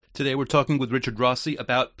Today we're talking with Richard Rossi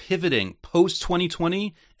about pivoting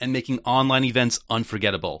post-2020 and making online events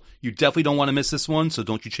unforgettable. You definitely don't want to miss this one, so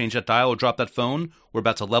don't you change that dial or drop that phone. We're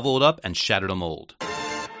about to level it up and shatter the mold.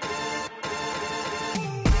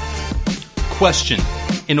 Question.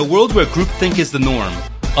 In a world where groupthink is the norm,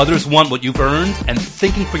 others want what you've earned, and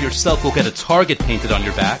thinking for yourself will get a target painted on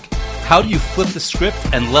your back, how do you flip the script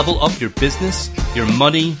and level up your business, your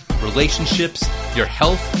money, relationships, your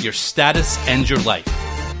health, your status, and your life?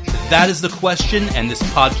 That is the question, and this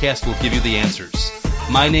podcast will give you the answers.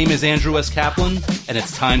 My name is Andrew S. Kaplan, and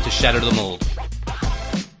it's time to shatter the mold.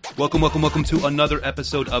 Welcome to another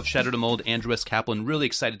episode of Shatter the Mold. Andrew S. Kaplan, really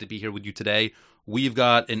excited to be here with you today. We've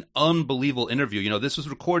got an unbelievable interview. You know, this was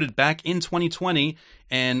recorded back in 2020,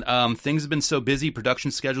 and things have been so busy. Production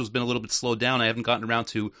schedule's been a little bit slowed down. I haven't gotten around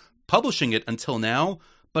to publishing it until now,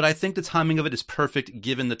 but I think the timing of it is perfect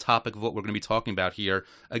given the topic of what we're going to be talking about here.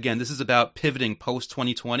 Again, this is about pivoting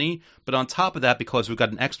post-2020, but on top of that, because we've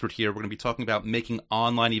got an expert here, we're going to be talking about making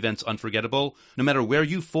online events unforgettable. No matter where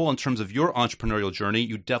you fall in terms of your entrepreneurial journey,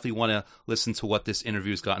 you definitely want to listen to what this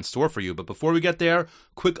interview's got in store for you. But before we get there,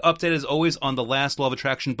 quick update as always on the last Law of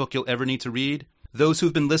Attraction book you'll ever need to read. Those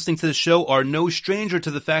who've been listening to the show are no stranger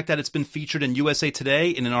to the fact that it's been featured in USA Today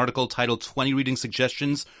in an article titled 20 Reading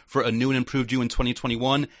Suggestions for a New and Improved You in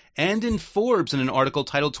 2021, and in Forbes in an article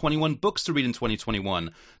titled 21 Books to Read in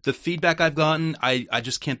 2021. The feedback I've gotten, I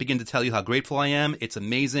just can't begin to tell you how grateful I am. It's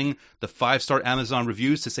amazing. The 5-star Amazon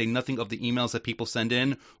reviews, to say nothing of the emails that people send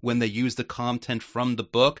in when they use the content from the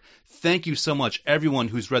book. Thank you so much, everyone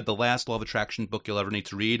who's read the last Law of Attraction book you'll ever need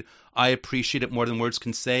to read. I appreciate it more than words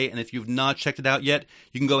can say, and if you've not checked it out yet,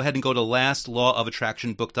 you can go ahead and go to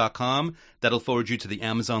lastlawofattractionbook.com. That'll forward you to the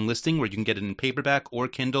Amazon listing where you can get it in paperback or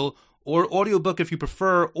Kindle or audiobook if you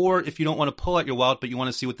prefer, or if you don't want to pull out your wallet but you want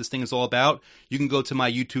to see what this thing is all about, you can go to my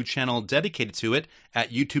YouTube channel dedicated to it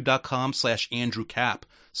at youtube.com/AndrewCap.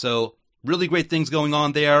 So really great things going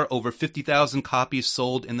on there. Over 50,000 copies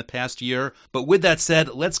sold in the past year. But with that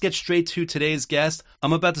said, let's get straight to today's guest.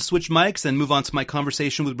 I'm about to switch mics and move on to my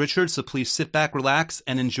conversation with Richard, so please sit back, relax,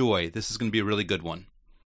 and enjoy. This is going to be a really good one.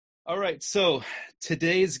 All right, so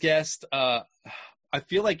today's guest, I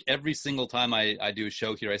feel like every single time I do a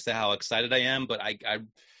show here, I say how excited I am, but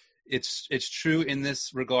it's true in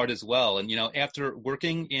this regard as well. And, you know, after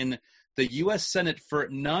working in the U.S. Senate for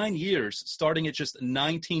 9 years, starting at just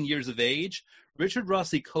 19 years of age, Richard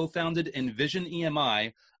Rossi co-founded Envision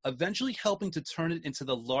EMI, eventually helping to turn it into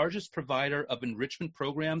the largest provider of enrichment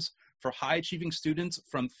programs for high-achieving students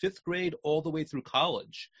from 5th grade all the way through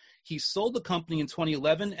college. He sold the company in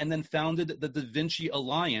 2011 and then founded the Da Vinci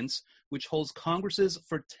Alliance, which holds congresses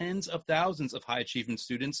for tens of thousands of high-achievement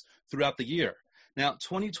students throughout the year. Now,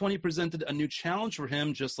 2020 presented a new challenge for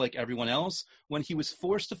him, just like everyone else, when he was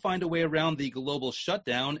forced to find a way around the global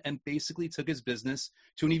shutdown and basically took his business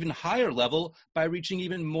to an even higher level by reaching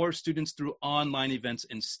even more students through online events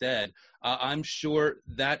instead. I'm sure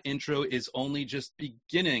that intro is only just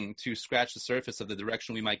beginning to scratch the surface of the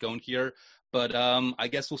direction we might go in here, but I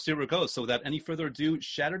guess we'll see where it goes. So without any further ado,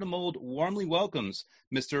 Shatter the Mold warmly welcomes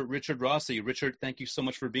Mr. Richard Rossi. Richard, thank you so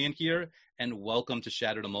much for being here, and welcome to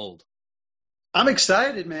Shatter the Mold. I'm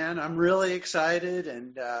excited, man. I'm really excited,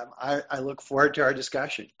 and I look forward to our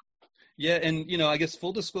discussion. Yeah, and, you know, I guess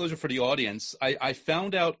full disclosure for the audience, I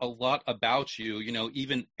found out a lot about you, you know,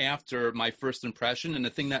 even after my first impression, and the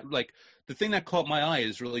thing that caught my eye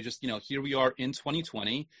is really just, you know, here we are in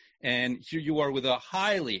 2020, and here you are with a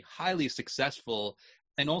highly, highly successful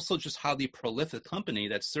and also just highly prolific company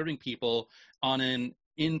that's serving people on an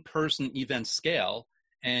in-person event scale.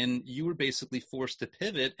 And you were basically forced to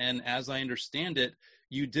pivot. And as I understand it,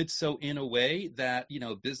 you did so in a way that, you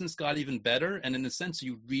know, business got even better. And in a sense,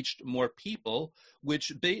 you reached more people,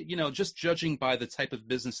 which, you know, just judging by the type of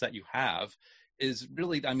business that you have is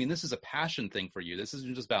really, I mean, this is a passion thing for you. This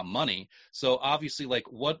isn't just about money. So obviously,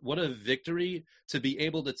 like, what a victory to be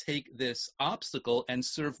able to take this obstacle and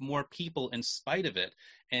serve more people in spite of it.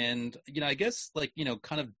 And, you know, I guess, like, you know,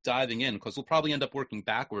 kind of diving in, because we'll probably end up working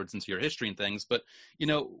backwards into your history and things. But, you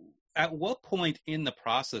know, at what point in the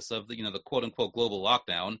process of the, you know, the quote unquote global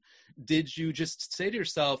lockdown, did you just say to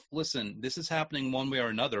yourself, listen, this is happening one way or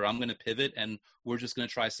another, I'm going to pivot and we're just going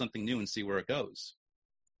to try something new and see where it goes?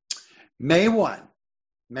 May 1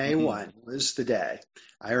 was the day.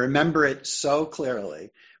 I remember it so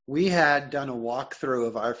clearly. We had done a walkthrough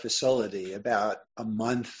of our facility about a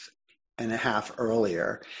month and a half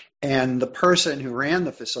earlier. And the person who ran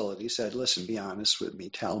the facility said, listen, be honest with me.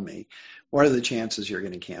 Tell me, what are the chances you're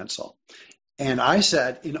going to cancel? And I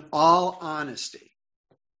said, in all honesty,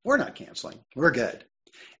 we're not canceling. We're good.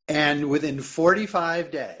 And within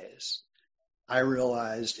 45 days, I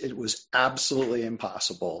realized it was absolutely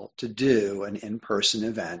impossible to do an in-person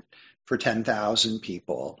event for 10,000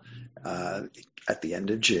 people at the end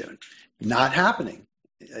of June. Not happening.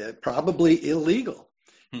 Probably illegal.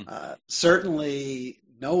 Certainly,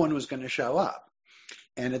 no one was going to show up.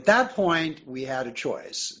 And at that point, we had a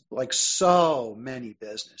choice, like so many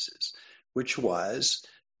businesses, which was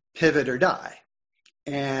pivot or die.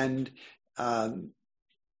 And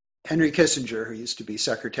Henry Kissinger, who used to be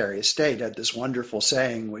Secretary of State, had this wonderful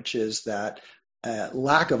saying, which is that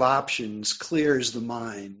lack of options clears the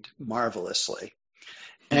mind marvelously.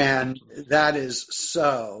 And that is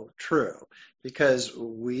so true, because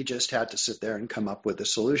we just had to sit there and come up with a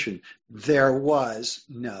solution. There was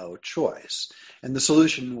no choice. And the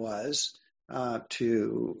solution was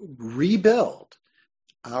to rebuild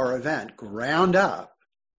our event ground up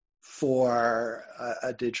for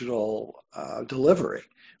a digital delivery,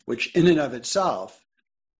 which in and of itself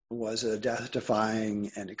was a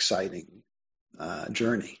death-defying and exciting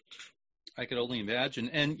journey. I could only imagine.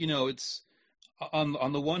 And, it's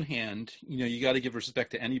on the one hand, you got to give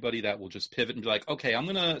respect to anybody that will just pivot and be like, okay, I'm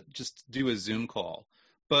going to just do a Zoom call.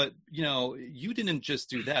 But, you didn't just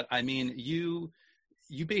do that. I mean, you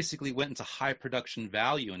basically went into high production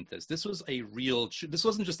value in this. This was this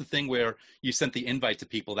wasn't just a thing where you sent the invite to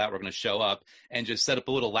people that were going to show up and just set up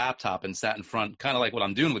a little laptop and sat in front, kind of like what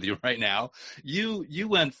I'm doing with you right now. You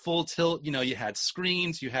went full tilt. You had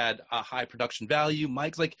screens, you had a high production value,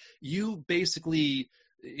 mics. Like, you basically,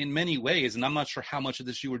 in many ways, and I'm not sure how much of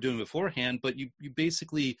this you were doing beforehand, but you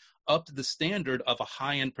basically upped the standard of a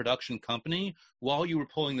high-end production company while you were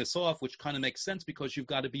pulling this off, which kind of makes sense because you've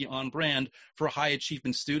got to be on brand for high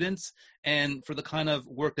achievement students and for the kind of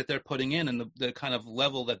work that they're putting in and the kind of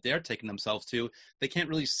level that they're taking themselves to. They can't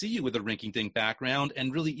really see you with a rinky-dink background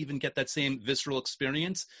and really even get that same visceral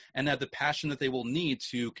experience and have the passion that they will need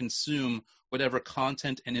to consume whatever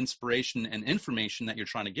content and inspiration and information that you're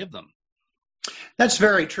trying to give them. That's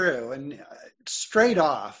very true. And straight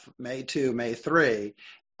off, May 2, May 3,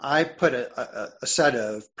 I put a set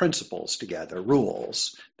of principles together,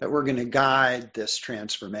 rules, that were going to guide this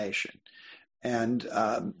transformation. And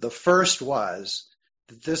the first was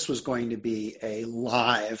that this was going to be a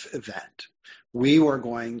live event. We were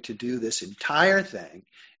going to do this entire thing.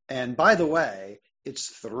 And by the way, it's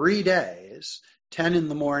 3 days, 10 in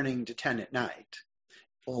the morning to 10 at night,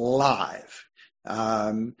 live.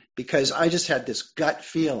 Because I just had this gut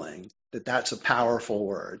feeling that that's a powerful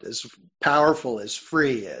word, as powerful as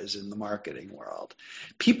free is in the marketing world.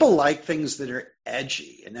 People like things that are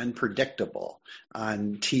edgy and unpredictable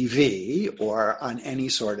on TV or on any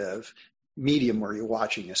sort of medium where you're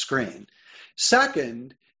watching a screen.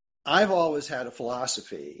 Second, I've always had a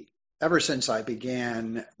philosophy ever since I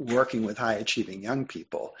began working with high-achieving young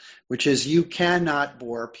people, which is you cannot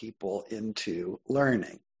bore people into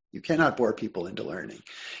learning. You cannot bore people into learning.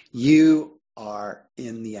 You are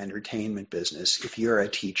in the entertainment business if you're a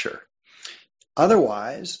teacher.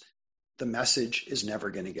 Otherwise, the message is never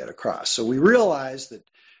going to get across. So we realized that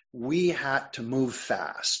we had to move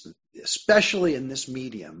fast, especially in this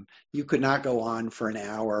medium. You could not go on for an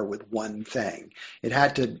hour with one thing. It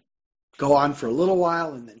had to go on for a little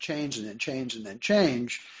while and then change and then change and then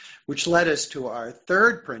change, which led us to our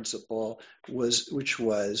third principle, which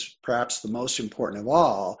was perhaps the most important of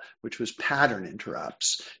all, which was pattern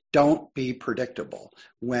interrupts. Don't be predictable.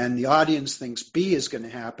 When the audience thinks B is going to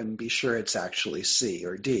happen, be sure it's actually C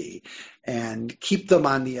or D, and keep them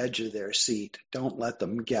on the edge of their seat. Don't let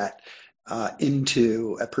them get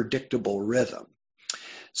into a predictable rhythm.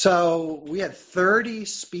 So we had 30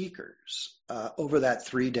 speakers over that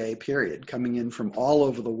 3-day period coming in from all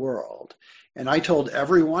over the world. And I told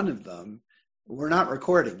every one of them, we're not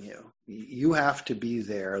recording you. You have to be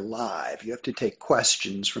there live. You have to take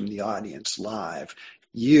questions from the audience live.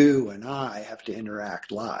 You and I have to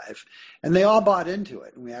interact live. And they all bought into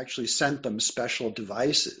it. And we actually sent them special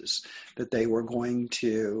devices that they were going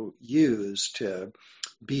to use to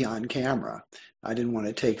be on camera. I didn't want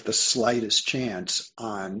to take the slightest chance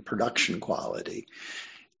on production quality.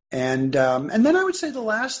 And then I would say the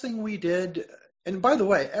last thing we did, and by the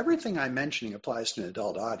way, everything I'm mentioning applies to an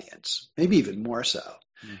adult audience, maybe even more so,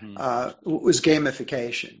 was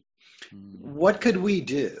gamification. Mm-hmm. What could we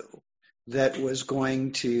do that was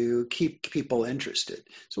going to keep people interested?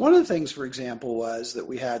 So one of the things, for example, was that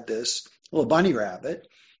we had this little bunny rabbit,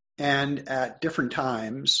 and at different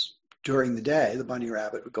times during the day, the bunny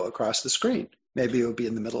rabbit would go across the screen. Maybe it would be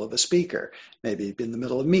in the middle of a speaker. Maybe it'd be in the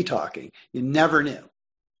middle of me talking. You never knew.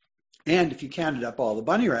 And if you counted up all the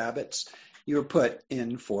bunny rabbits, you were put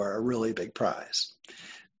in for a really big prize.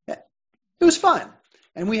 It was fun.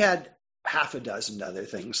 And we had half a dozen other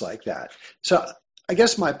things like that. So I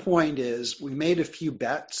guess my point is we made a few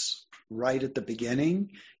bets right at the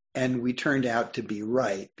beginning, and we turned out to be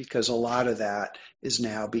right because a lot of that is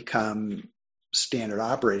now become standard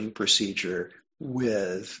operating procedure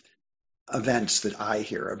with events that I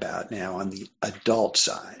hear about now on the adult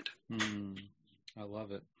side. I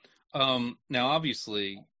love it. Now,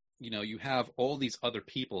 obviously, you have all these other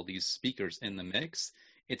people, these speakers in the mix.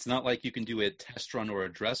 It's not like you can do a test run or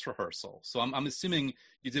a dress rehearsal. So I'm assuming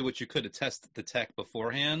you did what you could to test the tech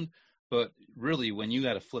beforehand, but really when you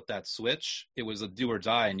had to flip that switch, it was a do or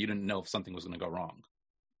die and you didn't know if something was going to go wrong.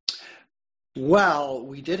 Well,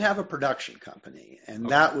 we did have a production company, and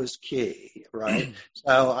that was key, right?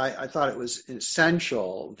 So I thought it was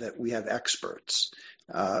essential that we have experts.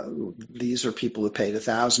 These are people who paid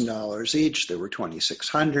 $1,000 each. There were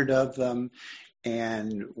 2,600 of them,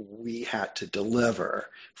 and we had to deliver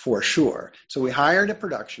for sure. So we hired a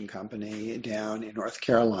production company down in North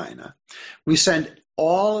Carolina. We sent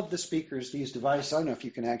all of the speakers these devices. I don't know if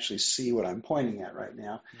you can actually see what I'm pointing at right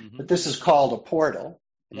now, but this is called a portal.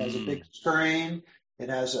 It has a big screen. It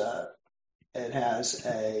has a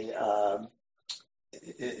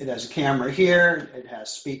camera here. It has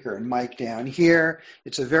speaker and mic down here.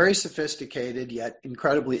 It's a very sophisticated yet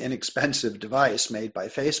incredibly inexpensive device made by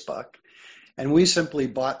Facebook. And we simply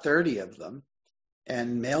bought 30 of them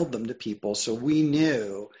and mailed them to people. So we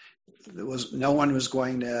knew no one was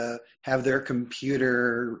going to have their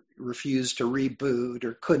computer refuse to reboot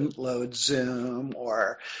or couldn't load Zoom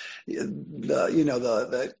or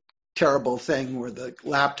the terrible thing where the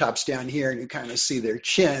laptop's down here and you kind of see their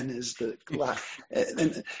chin is the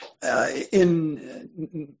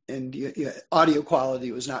audio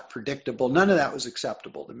quality was not predictable. None of that was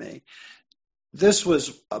acceptable to me. This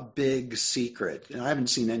was a big secret, and I haven't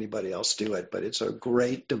seen anybody else do it, but it's a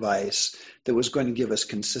great device that was going to give us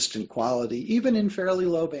consistent quality, even in fairly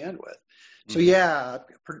low bandwidth. So yeah,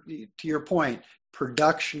 to your point,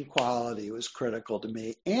 production quality was critical to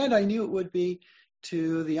me, and I knew it would be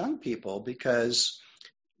to the young people because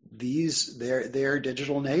they're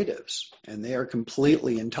digital natives, and they are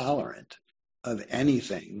completely intolerant of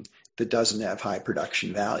anything that doesn't have high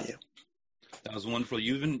production value. That was wonderful.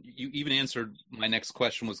 You even answered my next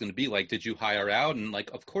question was going to be like, did you hire out? And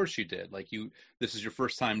like, of course you did. Like this is your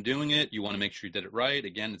first time doing it. You want to make sure you did it right.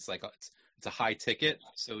 Again, it's like it's a high ticket.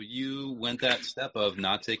 So you went that step of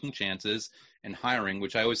not taking chances and hiring,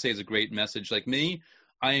 which I always say is a great message. Like me,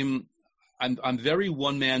 I'm very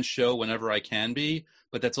one-man show whenever I can be,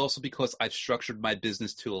 but that's also because I've structured my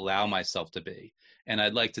business to allow myself to be. And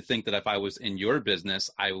I'd like to think that if I was in your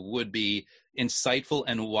business, I would be insightful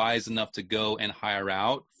and wise enough to go and hire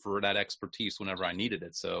out for that expertise whenever I needed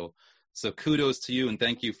it. So kudos to you, and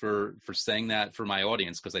thank you for saying that for my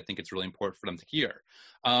audience, because I think it's really important for them to hear.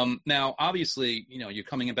 Now, obviously, you're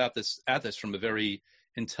coming at this from a very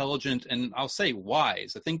intelligent and I'll say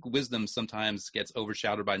wise. I think wisdom sometimes gets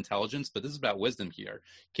overshadowed by intelligence, but this is about wisdom here.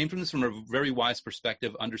 Came from this from a very wise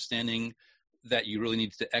perspective, understanding that you really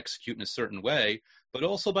need to execute in a certain way, but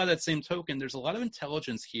also by that same token, there's a lot of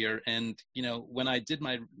intelligence here. And, when I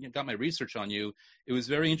got my research on you, it was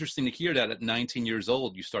very interesting to hear that at 19 years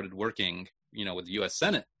old, you started working, with the U.S.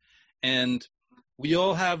 Senate. And we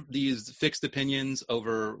all have these fixed opinions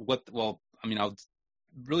over I'll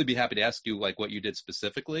really be happy to ask you like what you did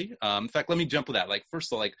specifically. In fact, let me jump with that. Like,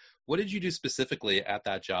 first of all, what did you do specifically at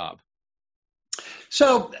that job?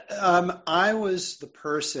 So I was the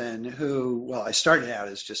person who, I started out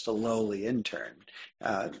as just a lowly intern.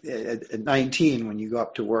 At 19, when you go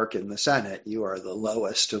up to work in the Senate, you are the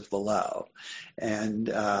lowest of the low. And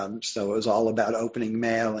so it was all about opening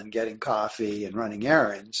mail and getting coffee and running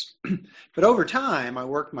errands. But over time, I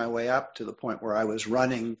worked my way up to the point where I was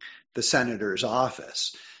running the senator's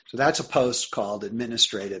office. So that's a post called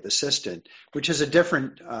administrative assistant, which has a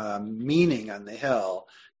different meaning on the Hill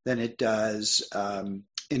than it does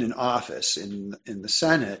in an office. In the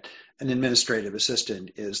Senate, an administrative assistant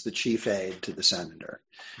is the chief aide to the senator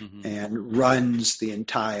and runs the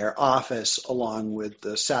entire office along with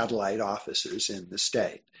the satellite offices in the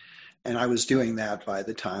state. And I was doing that by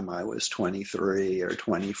the time I was 23 or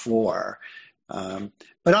 24.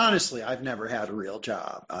 But honestly, I've never had a real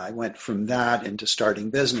job. I went from that into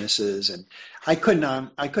starting businesses, and I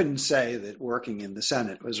couldn't say that working in the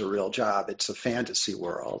Senate was a real job. It's a fantasy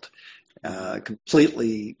world,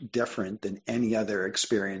 completely different than any other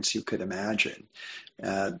experience you could imagine.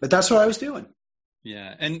 But that's what I was doing.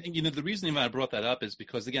 Yeah. And, the reason I brought that up is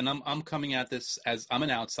because, again, I'm coming at this as I'm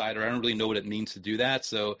an outsider. I don't really know what it means to do that.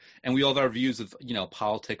 So, and we all have our views of,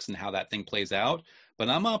 politics and how that thing plays out. But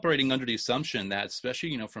I'm operating under the assumption that,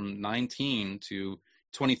 especially, from 19 to,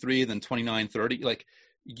 23, then 29, 30, like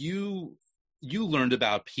you learned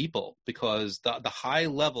about people because the high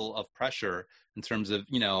level of pressure in terms of,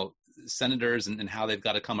 senators and how they've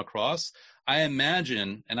got to come across. I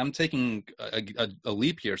imagine, and I'm taking a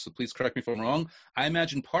leap here, so please correct me if I'm wrong. I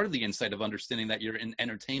imagine part of the insight of understanding that you're in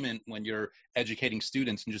entertainment when you're educating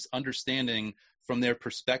students and just understanding from their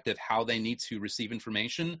perspective how they need to receive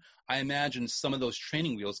information. I imagine some of those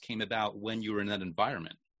training wheels came about when you were in that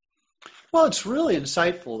environment. Well, it's really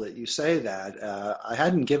insightful that you say that. I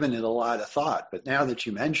hadn't given it a lot of thought, but now that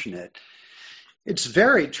you mention it, it's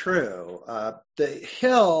very true. The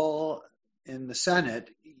Hill in the Senate,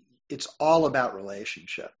 it's all about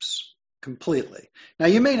relationships completely. Now,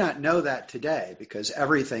 you may not know that today because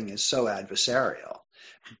everything is so adversarial,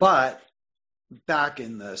 but back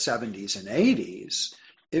in the 70s and 80s,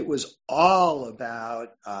 it was all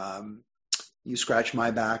about you scratch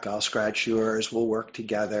my back, I'll scratch yours, we'll work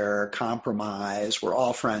together, compromise, we're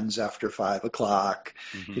all friends after 5 o'clock.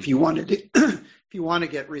 Mm-hmm. If you want to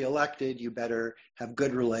get reelected, you better have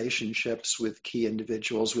good relationships with key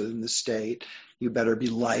individuals within the state. You better be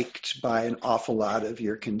liked by an awful lot of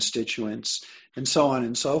your constituents, and so on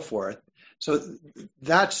and so forth. So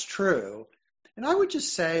that's true. And I would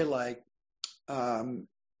just say, to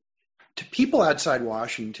people outside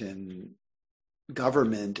Washington,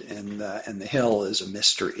 government and the Hill is a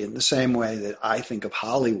mystery in the same way that I think of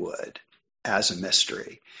Hollywood as a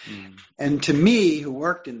mystery. Mm. And to me, who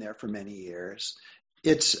worked in there for many years,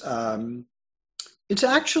 it's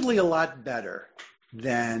actually a lot better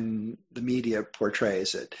than the media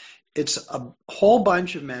portrays it. It's a whole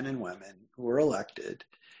bunch of men and women who are elected,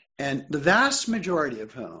 and the vast majority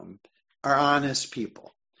of whom are honest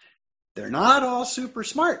people. They're not all super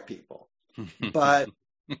smart people, but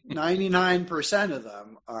 99% of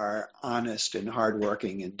them are honest and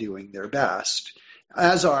hardworking and doing their best,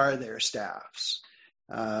 as are their staffs.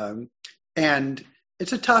 And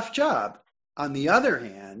it's a tough job. On the other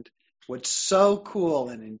hand, what's so cool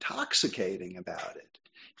and intoxicating about it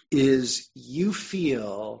is you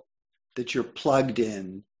feel that you're plugged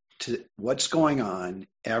in to what's going on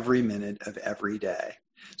every minute of every day.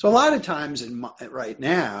 So a lot of times right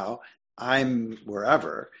now, I'm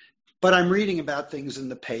wherever, but I'm reading about things in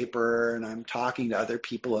the paper and I'm talking to other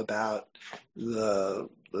people about the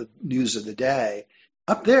news of the day.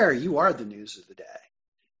 Up there, you are the news of the day.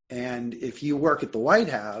 And if you work at the White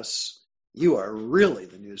House, you are really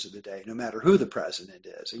the news of the day, no matter who the president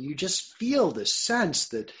is. And you just feel this sense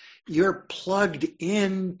that you're plugged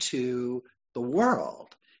into the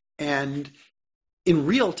world and in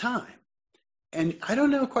real time. And I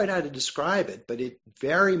don't know quite how to describe it, but it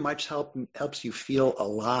very much helps you feel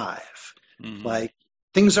alive. Mm-hmm. Like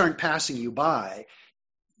things aren't passing you by.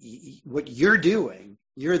 What you're doing,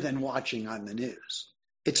 you're then watching on the news.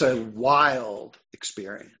 It's a wild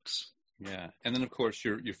experience. Yeah. And then, of course,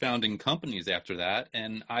 you're founding companies after that.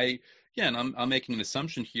 And I'm making an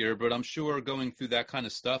assumption here, but I'm sure going through that kind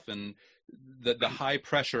of stuff and the high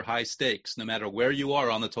pressure, high stakes, no matter where you are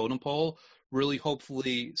on the totem pole, really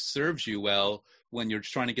hopefully serves you well when you're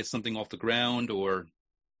trying to get something off the ground, or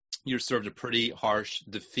you're served a pretty harsh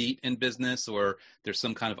defeat in business, or there's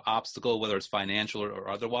some kind of obstacle, whether it's financial or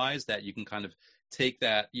otherwise, that you can kind of take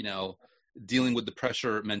that, dealing with the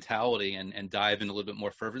pressure mentality and dive in a little bit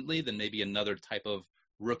more fervently than maybe another type of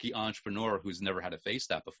rookie entrepreneur who's never had to face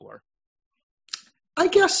that before. I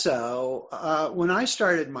guess so. When I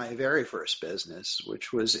started my very first business,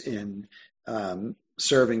 which was in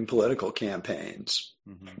serving political campaigns,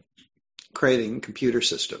 mm-hmm. creating computer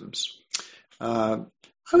systems, I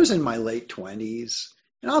was in my late 20s,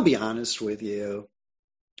 and I'll be honest with you,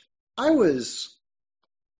 I was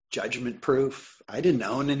judgment-proof. I didn't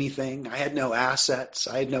own anything. I had no assets.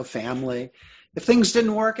 I had no family. If things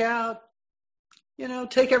didn't work out,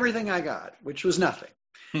 take everything I got, which was nothing.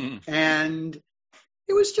 And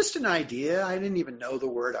it was just an idea. I didn't even know the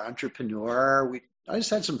word entrepreneur. I just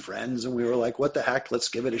had some friends, and we were like, what the heck, let's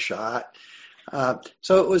give it a shot.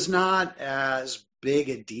 So it was not as big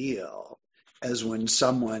a deal as when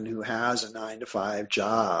someone who has a 9-to-5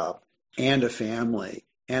 job and a family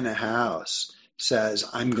and a house says,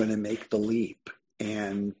 I'm going to make the leap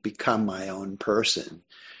and become my own person.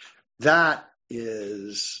 That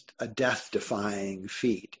is a death-defying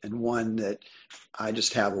feat, and one that I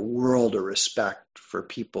just have a world of respect for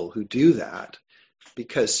people who do that,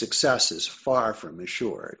 because success is far from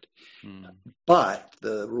assured. But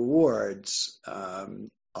the rewards can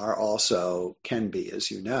be, as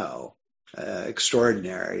you know,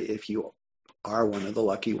 extraordinary if you are one of the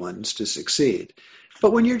lucky ones to succeed.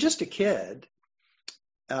 But when you're just a kid,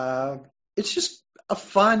 it's just a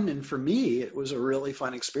fun, and for me, it was a really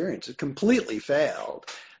fun experience. It completely failed.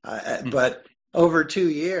 But over 2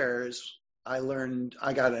 years, I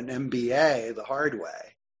got an MBA the hard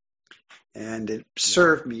way. And it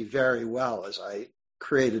served me very well as I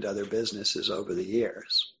created other businesses over the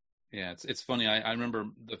years. Yeah, it's funny. I remember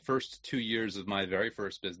the first 2 years of my very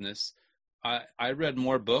first business, I read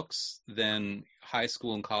more books than high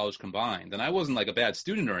school and college combined. And I wasn't like a bad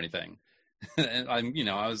student or anything. And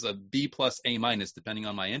I was a B plus A minus depending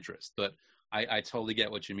on my interest. But I totally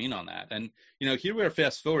get what you mean on that. And, here we are,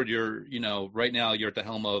 fast forward, right now you're at the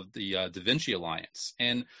helm of the Da Vinci Alliance.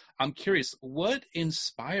 And I'm curious, what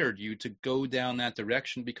inspired you to go down that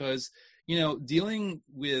direction? Because, dealing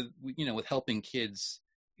with helping kids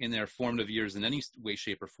in their formative years in any way,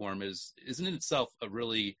 shape, or form isn't in itself a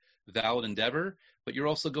really valid endeavor, but you're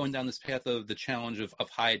also going down this path of the challenge of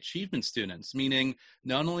high achievement students, meaning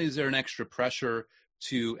not only is there an extra pressure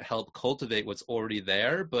to help cultivate what's already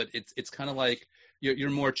there, but it's kind of like you're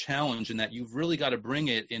more challenged in that you've really got to bring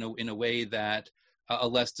it in a way that a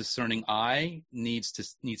less discerning eye needs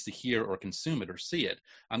to hear or consume it or see it.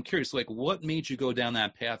 I'm curious, like, what made you go down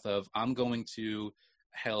that path of I'm going to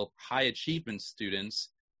help high achievement students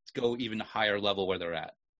go even higher level where they're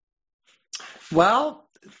at? Well,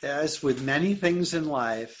 as with many things in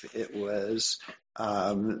life, it was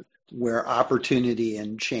where opportunity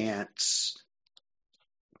and chance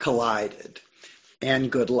collided,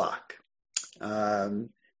 and good luck. And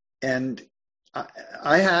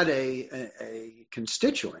I had a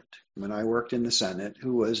constituent when I worked in the Senate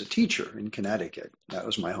who was a teacher in Connecticut. That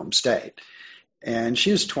was my home state. And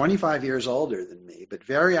she was 25 years older than me, but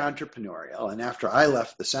very entrepreneurial. And after I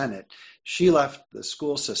left the Senate, she left the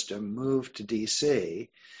school system, moved to DC,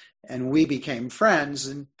 and we became friends.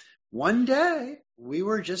 And one day we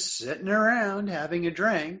were just sitting around having a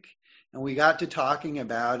drink, and we got to talking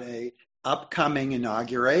about a upcoming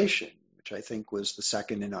inauguration, which I think was the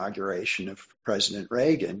second inauguration of President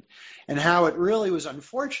Reagan, and how it really was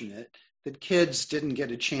unfortunate that kids didn't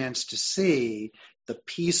get a chance to see the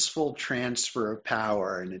peaceful transfer of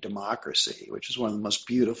power in a democracy, which is one of the most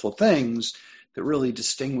beautiful things that really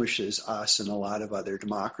distinguishes us and a lot of other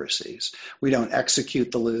democracies. We don't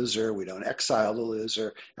execute the loser. We don't exile the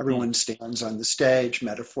loser. Everyone stands on the stage,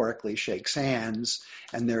 metaphorically shakes hands,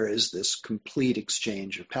 and there is this complete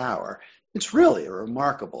exchange of power. It's really a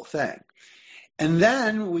remarkable thing. And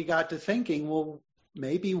then we got to thinking, well,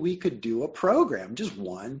 maybe we could do a program, just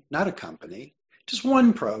one, not a company, just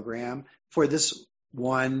one program for this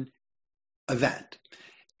one event.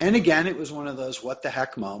 And again, it was one of those what the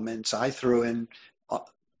heck moments. I threw in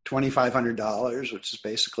 $2,500, which is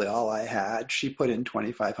basically all I had. She put in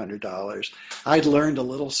 $2,500. I'd learned a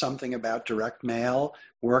little something about direct mail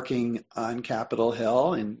working on Capitol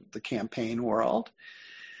Hill in the campaign world.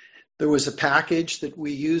 There was a package that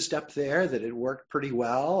we used up there that had worked pretty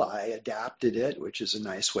well. I adapted it, which is a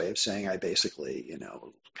nice way of saying I basically,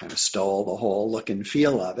 kind of stole the whole look and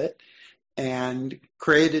feel of it, and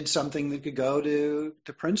created something that could go to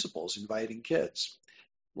principals inviting kids.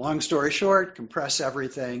 Long story short, compress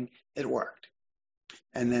everything, it worked.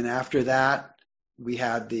 And then after that, we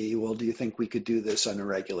had the, well, do you think we could do this on a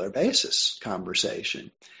regular basis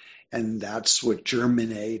conversation? And that's what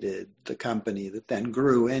germinated the company that then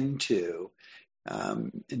grew into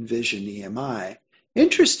Envision EMI.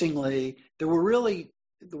 Interestingly, there were really,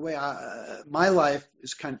 the way my life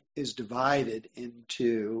is divided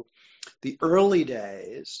into the early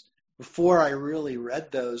days before I really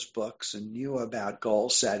read those books and knew about goal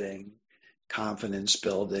setting, confidence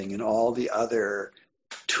building, and all the other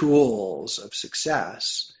tools of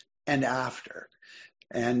success, and after.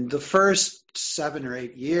 And the first 7 or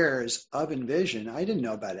 8 years of Envision, I didn't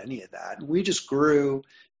know about any of that. We just grew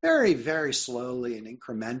very, very slowly and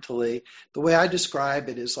incrementally. The way I describe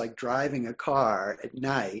it is like driving a car at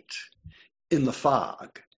night in the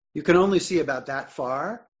fog. You can only see about that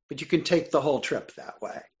far, but you can take the whole trip that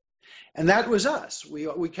way. And that was us.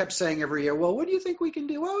 We kept saying every year, well, what do you think we can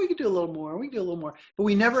do? Well, we can do a little more. We can do a little more. But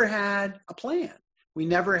we never had a plan. We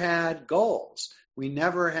never had goals. We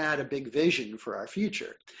never had a big vision for our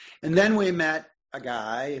future. And then we met a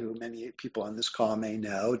guy who many people on this call may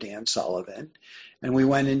know, Dan Sullivan, and we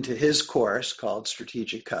went into his course called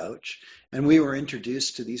Strategic Coach, and we were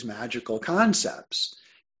introduced to these magical concepts.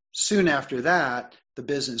 Soon after that, the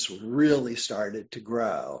business really started to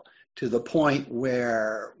grow to the point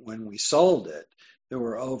where when we sold it, there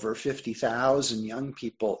were over 50,000 young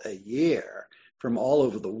people a year from all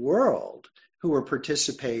over the world who were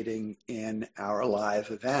participating in our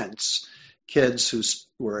live events, kids who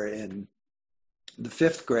were in the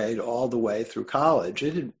 5th grade all the way through college.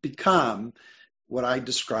 It had become what I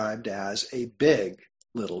described as a big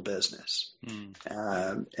little business. And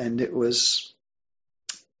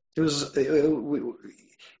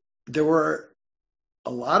there were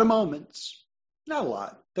a lot of moments, not a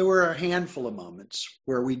lot, there were a handful of moments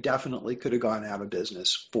where we definitely could have gone out of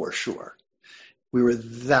business for sure. We were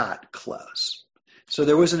that close. So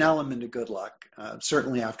there was an element of good luck.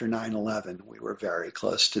 Certainly after 9/11, we were very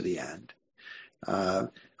close to the end.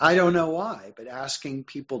 I don't know why, but asking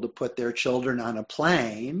people to put their children on a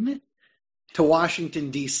plane to Washington,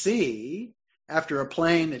 D.C., after a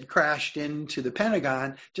plane had crashed into the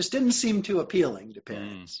Pentagon just didn't seem too appealing to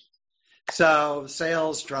parents. So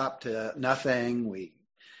sales dropped to nothing.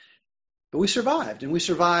 But we survived, and we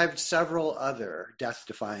survived several other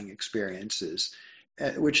death-defying experiences,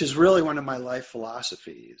 which is really one of my life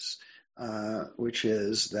philosophies, which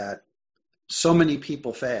is that so many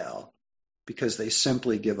people fail because they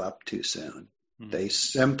simply give up too soon. They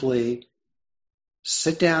simply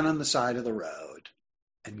sit down on the side of the road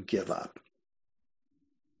and give up.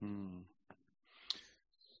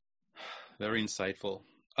 Very insightful.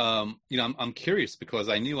 I'm curious because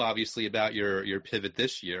I knew obviously about your pivot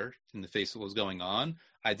this year in the face of what was going on.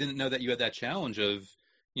 I didn't know that you had that challenge of,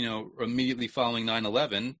 immediately following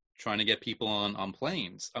 9/11, trying to get people on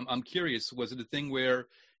planes. I'm curious, was it a thing where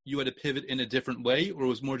you had to pivot in a different way, or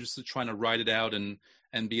was more just trying to ride it out and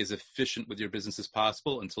be as efficient with your business as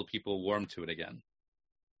possible until people warmed to it again?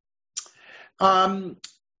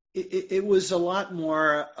 It was a lot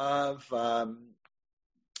more of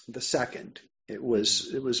the second. It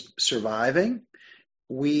was surviving.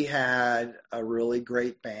 We had a really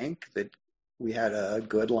great bank that we had a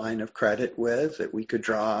good line of credit with that we could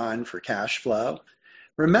draw on for cash flow.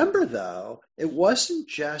 Remember, though, it wasn't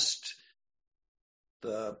just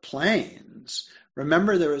the planes.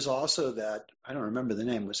 Remember, there was also that, I don't remember the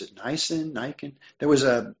name, was it Niken? There was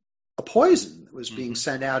a poison that was being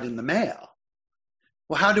sent out in the mail.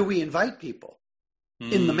 Well, how do we invite people?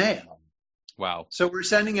 In the mail. Wow. So we're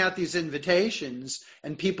sending out these invitations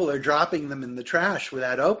and people are dropping them in the trash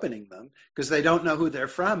without opening them because they don't know who they're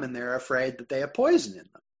from and they're afraid that they have poison in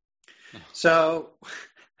them. So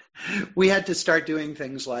we had to start doing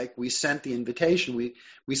things like we sent the invitation. We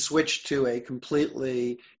switched to a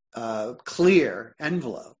completely clear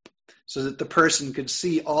envelope so that the person could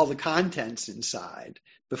see all the contents inside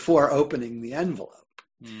before opening the envelope.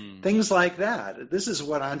 Things like that. This is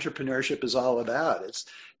what entrepreneurship is all about.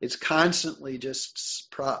 It's constantly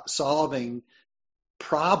just solving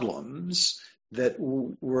problems that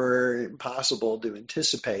were impossible to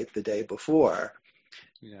anticipate the day before.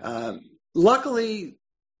 Yeah. Luckily,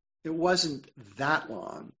 it wasn't that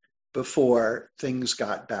long before things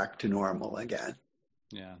got back to normal again.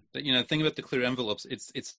 Yeah. The thing about the clear envelopes,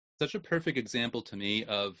 it's such a perfect example to me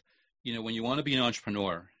of, when you want to be an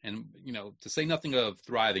entrepreneur and, to say nothing of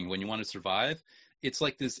thriving, when you want to survive, it's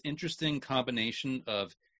like this interesting combination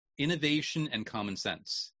of innovation and common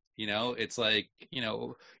sense. It's like,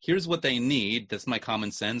 here's what they need. That's my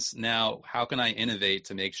common sense. Now, how can I innovate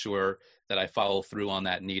to make sure that I follow through on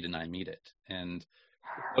that need and I meet it? And,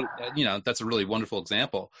 that's a really wonderful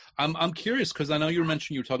example. I'm curious because I know you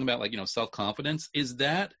were talking about self-confidence. Is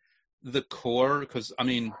that the core? Because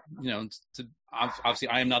obviously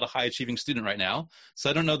I am not a high achieving student right now, so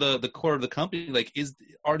I don't know the core of the company. Like, is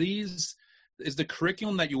the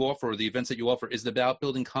curriculum that you offer or the events that you offer, is it about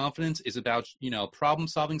building confidence? Is it about, problem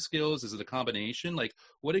solving skills? Is it a combination? Like,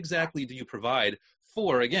 what exactly do you provide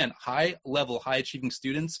for, again, high level, high achieving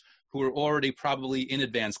students who are already probably in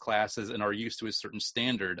advanced classes and are used to a certain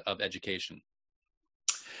standard of education?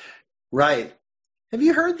 Right. Have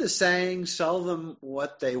you heard the saying, sell them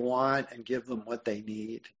what they want and give them what they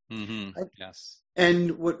need? Yes.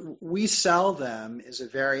 And what we sell them is a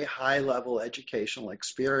very high-level educational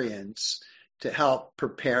experience to help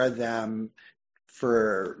prepare them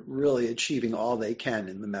for really achieving all they can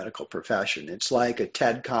in the medical profession. It's like a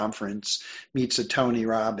TED conference meets a Tony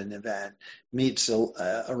Robbins event, meets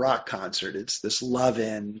a rock concert. It's this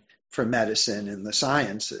love-in for medicine and the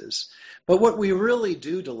sciences. But what we really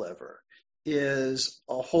do deliver is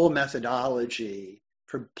a whole methodology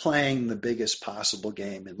for playing the biggest possible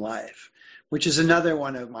game in life, which is another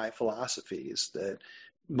one of my philosophies that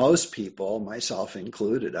most people, myself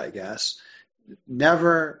included, I guess,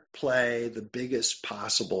 never play the biggest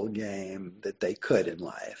possible game that they could in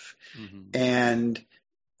life. And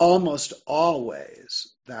almost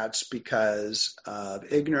always that's because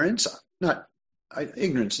of ignorance.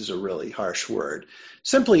 Ignorance is a really harsh word.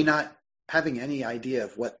 Simply not having any idea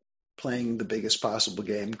of what playing the biggest possible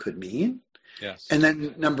game could mean. Yes. And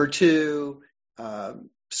then number two,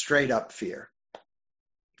 straight up fear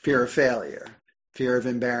of failure, fear of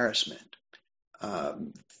embarrassment,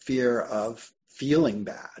 fear of feeling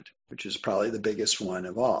bad, which is probably the biggest one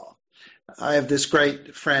of all. I have this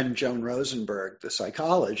great friend, Joan Rosenberg, the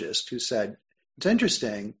psychologist, who said, it's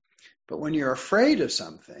interesting, but when you're afraid of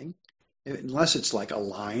something, unless it's like a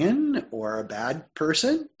lion or a bad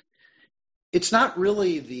person, it's not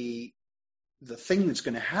really the thing that's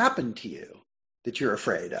going to happen to you that you're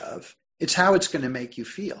afraid of. It's how it's going to make you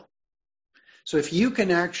feel. So if you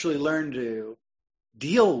can actually learn to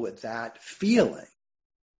deal with that feeling,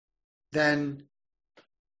 then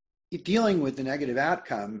dealing with the negative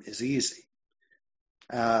outcome is easy.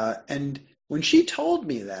 And when she told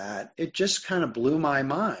me that, it just kind of blew my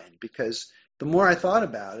mind, because the more I thought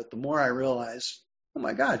about it, the more I realized, oh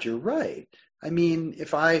my God, you're right. I mean,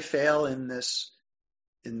 if I fail in this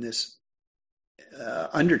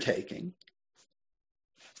undertaking,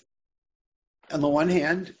 on the one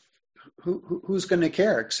hand, who's going to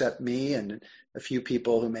care except me and a few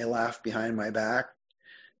people who may laugh behind my back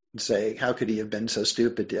and say, how could he have been so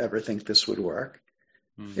stupid to ever think this would work?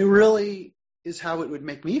 Mm-hmm. It really is how it would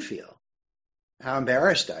make me feel, how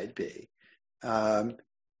embarrassed I'd be. And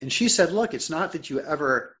she said, look, it's not that you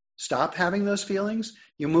ever stop having those feelings,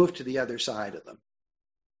 you move to the other side of them.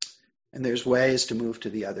 And there's ways to move to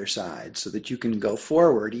the other side so that you can go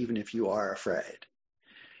forward even if you are afraid.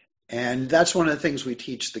 And that's one of the things we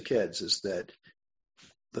teach the kids, is that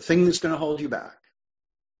the thing that's going to hold you back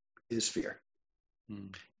is fear.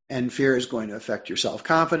 Mm. And fear is going to affect your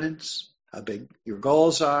self-confidence, how big your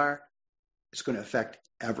goals are. It's going to affect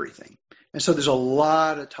everything. And so there's a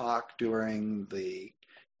lot of talk during the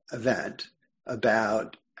event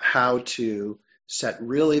about how to set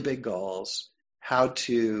really big goals, how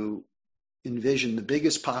to envision the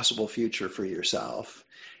biggest possible future for yourself,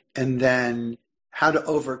 and then how to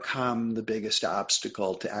overcome the biggest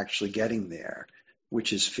obstacle to actually getting there,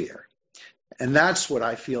 which is fear. And that's what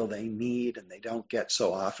I feel they need, and they don't get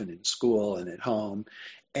so often in school and at home.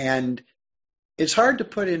 And it's hard to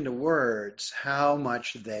put into words how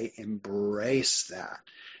much they embrace that.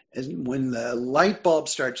 And when the light bulb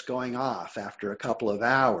starts going off after a couple of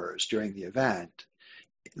hours during the event,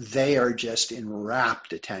 they are just in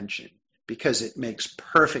rapt attention because it makes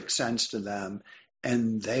perfect sense to them,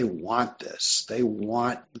 and they want this. They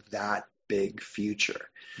want that big future.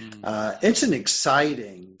 Mm. It's an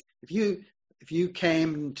exciting. If you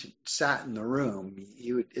came to sat in the room,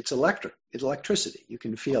 it's electric. It's electricity. You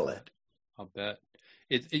can feel it. I'll bet.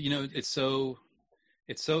 It's so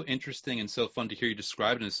interesting and so fun to hear you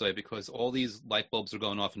describe it in this way, because all these light bulbs are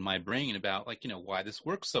going off in my brain about why this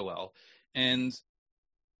works so well. And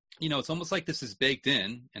it's almost like this is baked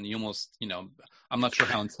in, and you almost, I'm not sure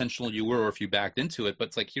how intentional you were or if you backed into it, but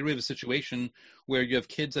it's like here we have a situation where you have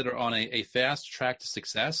kids that are on a fast track to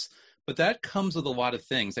success, but that comes with a lot of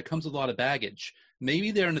things. That comes with a lot of baggage.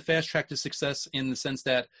 Maybe they're in the fast track to success in the sense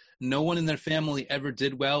that no one in their family ever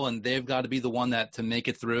did well, and they've got to be the one to make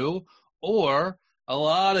it through. Or a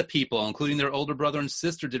lot of people, including their older brother and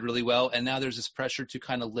sister, did really well, and now there's this pressure to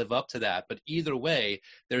kind of live up to that. But either way,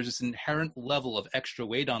 there's this inherent level of extra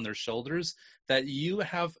weight on their shoulders that you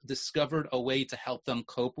have discovered a way to help them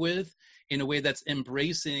cope with in a way that's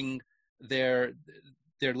embracing their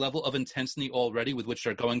level of intensity already with which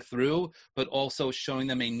they're going through, but also showing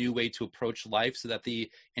them a new way to approach life so that the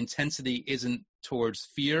intensity isn't towards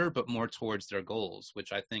fear, but more towards their goals,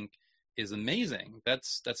 which I think is amazing.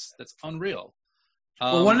 That's unreal.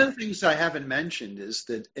 Well, one of the things I haven't mentioned is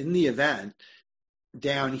that in the event,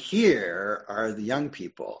 down here are the young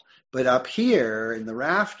people, but up here in the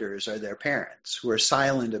rafters are their parents, who are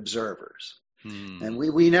silent observers. And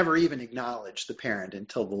we never even acknowledge the parent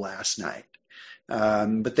until the last night.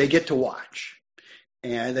 But they get to watch,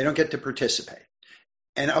 and they don't get to participate.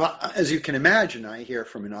 And as you can imagine, I hear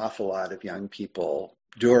from an awful lot of young people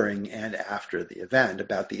during and after the event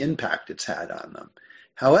about the impact it's had on them.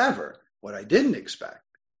 However, what I didn't expect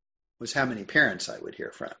was how many parents I would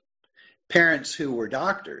hear from. Parents who were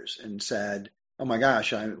doctors and said, oh my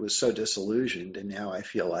gosh, I was so disillusioned, and now I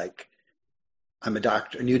feel like I'm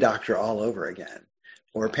a new doctor all over again.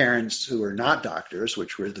 Or parents who are not doctors,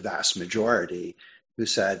 which were the vast majority, who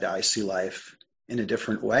said, I see life in a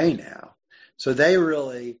different way now. So they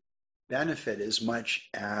really benefit as much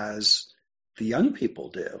as the young people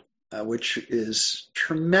do, which is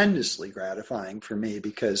tremendously gratifying for me,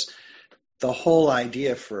 because the whole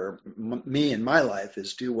idea for me in my life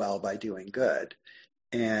is do well by doing good.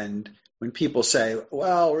 And when people say,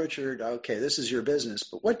 well, Richard, okay, this is your business,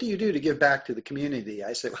 but what do you do to give back to the community?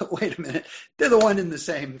 I say, well, wait a minute, they're the one in the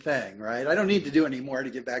same thing, right? I don't need to do any more to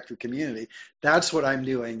give back to the community. That's what I'm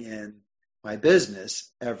doing in my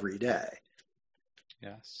business every day.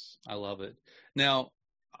 Yes, I love it. Now,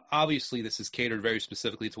 obviously this is catered very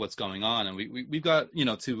specifically to what's going on, and we've got,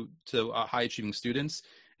 to high achieving students,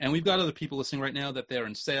 and we've got other people listening right now that they're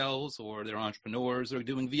in sales or they're entrepreneurs or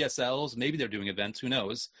doing VSLs, maybe they're doing events, who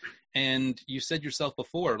knows. And you said yourself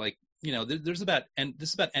before, like, there's about, and this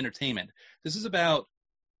is about entertainment, this is about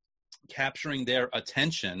capturing their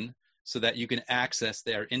attention so that you can access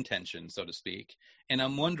their intention, so to speak. And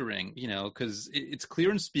I'm wondering, because it's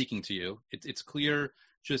clear in speaking to you, it's clear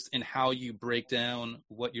just in how you break down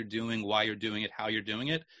what you're doing, why you're doing it, how you're doing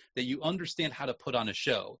it, that you understand how to put on a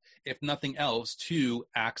show, if nothing else, to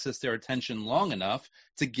access their attention long enough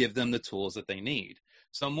to give them the tools that they need.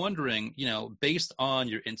 So I'm wondering, based on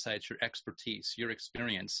your insights, your expertise, your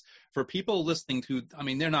experience, for people listening to, I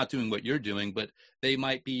mean, they're not doing what you're doing, but they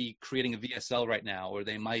might be creating a VSL right now, or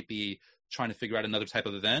they might be trying to figure out another type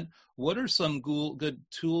of event. What are some good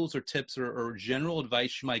tools or tips or general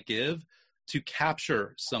advice you might give to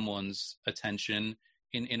capture someone's attention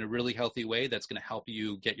in a really healthy way that's going to help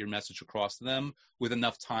you get your message across to them with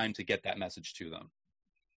enough time to get that message to them?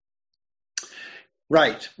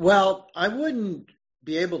 Right. Well, I wouldn't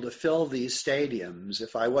be able to fill these stadiums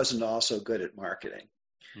if I wasn't also good at marketing.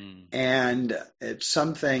 And it's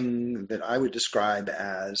something that I would describe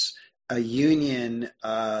as a union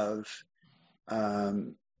of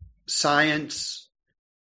science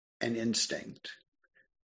and instinct,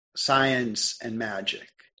 science and magic.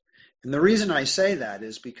 And the reason I say that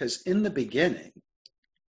is because in the beginning,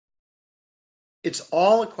 it's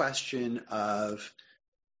all a question of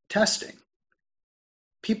testing.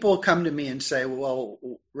 People come to me and say, well,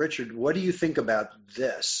 Richard, what do you think about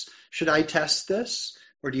this? Should I test this,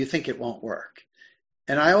 or do you think it won't work?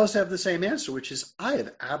 And I always have the same answer, which is I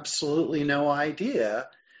have absolutely no idea.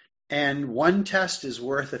 And one test is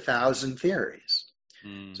worth 1,000 theories.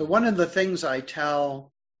 So one of the things I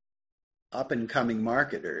tell up-and-coming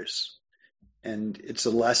marketers, and it's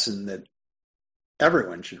a lesson that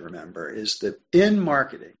everyone should remember, is that in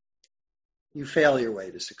marketing, you fail your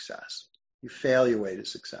way to success. You fail your way to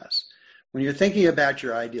success. When you're thinking about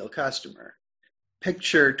your ideal customer,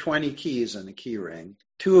 picture 20 keys on a key ring,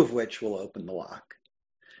 2 of which will open the lock.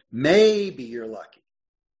 Maybe you're lucky,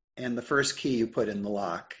 and the first key you put in the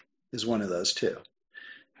lock is one of those 2.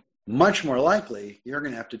 Much more likely, you're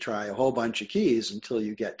going to have to try a whole bunch of keys until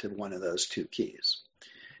you get to one of those 2 keys.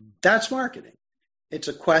 That's marketing. It's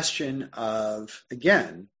a question of,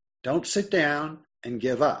 again, don't sit down and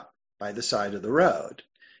give up by the side of the road.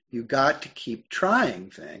 You got to keep trying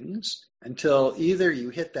things until either you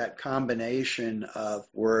hit that combination of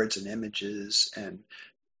words and images and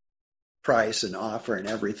price and offer and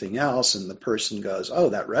everything else, and the person goes, oh,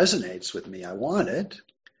 that resonates with me. I want it.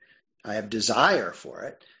 I have desire for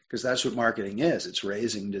it, because that's what marketing is. It's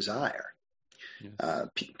raising desire. Yes.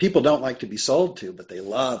 People don't like to be sold to, but they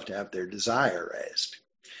love to have their desire raised.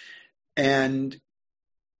 And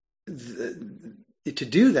to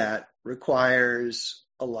do that requires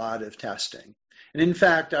a lot of testing. And in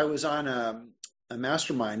fact, I was on a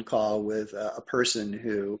mastermind call with a person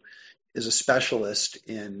who is a specialist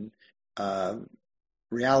in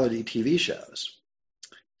reality TV shows.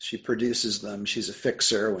 She produces them. She's a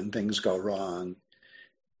fixer when things go wrong.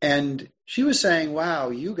 And she was saying, wow,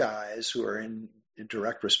 you guys who are in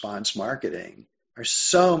direct response marketing are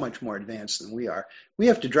so much more advanced than we are. We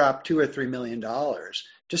have to drop $2 or $3 million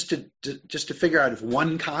just to figure out if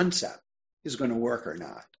one concept is going to work or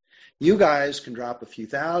not. You guys can drop a few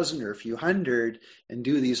thousand or a few hundred and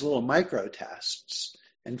do these little micro tests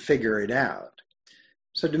and figure it out.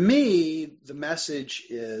 So to me, the message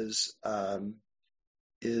is to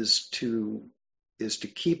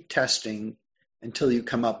keep testing until you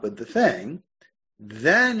come up with the thing.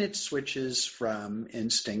 Then it switches from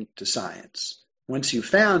instinct to science. Once you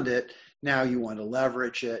found it, now you want to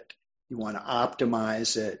leverage it, you want to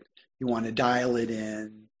optimize it, you want to dial it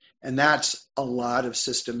in. And that's a lot of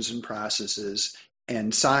systems and processes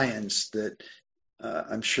and science that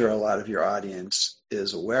I'm sure a lot of your audience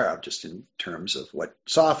is aware of, just in terms of what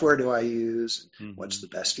software do I use, what's the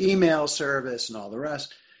best email service, and all the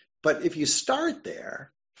rest. But if you start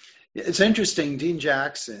there, it's interesting. Dean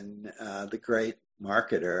Jackson, the great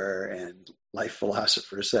marketer and life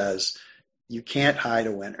philosopher, says you can't hide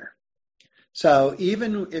a winner. So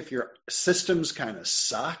even if your systems kind of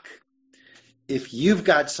suck, if you've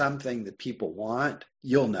got something that people want,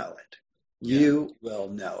 you'll know it. You will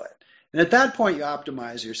know it. And at that point, you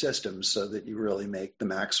optimize your systems so that you really make the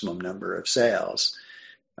maximum number of sales.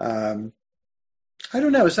 I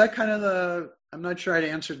don't know. Is that kind of I'm not sure I'd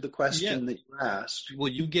answered the question that you asked. Well,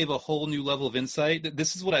 you gave a whole new level of insight.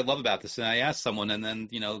 This is what I love about this. And I asked someone, and then,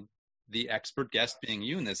 the expert guest, being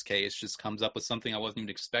you in this case, just comes up with something I wasn't even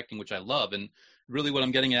expecting, which I love. And really what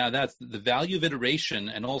I'm getting out of that's the value of iteration,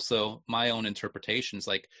 and also my own interpretations.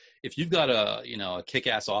 Like if you've got a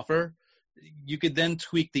kick-ass offer, you could then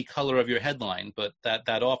tweak the color of your headline, but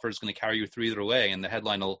that offer is going to carry you through either way, and the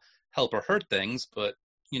headline will help or hurt things, but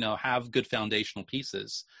have good foundational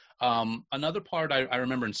pieces. Another part I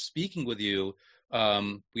remember in speaking with you,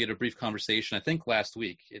 we had a brief conversation, I think last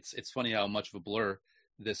week. It's funny how much of a blur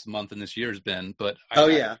this month and this year has been, but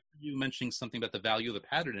you mentioning something about the value of the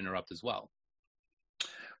pattern interrupt as well.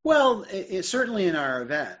 Well, it's certainly in our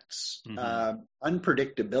events,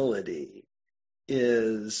 unpredictability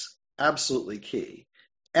is absolutely key,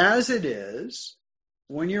 as it is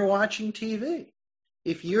when you're watching TV.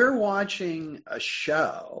 If you're watching a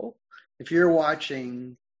show, if you're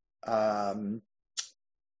watching The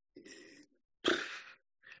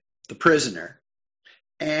Prisoner,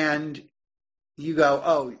 and you go,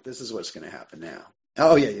 oh, this is what's going to happen now.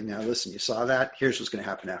 Oh, yeah, now listen, you saw that? Here's what's going to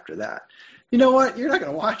happen after that. You know what? You're not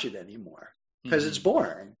going to watch it anymore because it's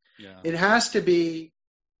boring. Yeah. It has to be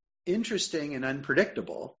interesting and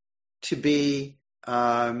unpredictable to be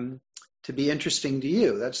interesting to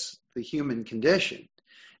you. That's the human condition.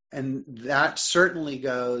 And that certainly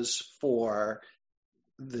goes for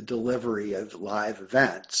the delivery of live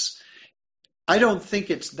events. I don't think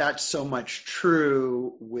that's so much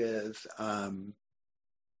true with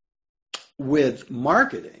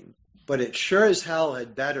marketing, but it sure as hell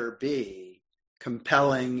had better be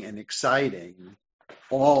compelling and exciting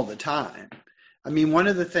all the time. I mean, one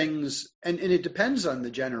of the things, and it depends on the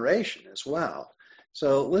generation as well.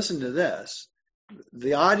 So listen to this.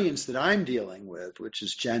 The audience that I'm dealing with, which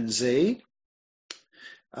is Gen Z,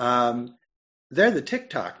 they're the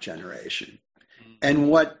TikTok generation. And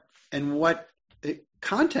what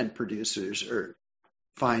content producers are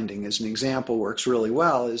finding, as an example, works really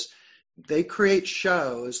well is they create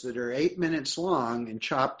shows that are 8 minutes long and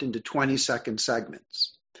chopped into 20-second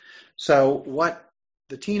segments. So what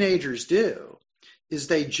the teenagers do is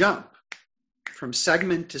they jump from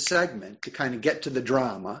segment to segment to kind of get to the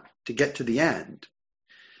drama, to get to the end,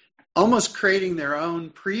 almost creating their own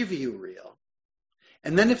preview reel.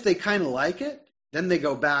 And then if they kind of like it, then they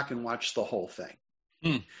go back and watch the whole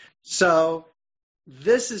thing. So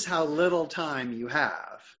this is how little time you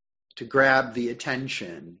have to grab the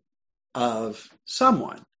attention of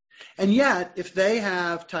someone. And yet, if they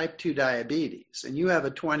have type 2 diabetes and you have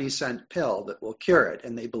a 20-cent pill that will cure it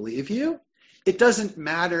and they believe you, it doesn't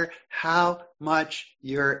matter how much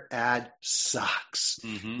your ad sucks.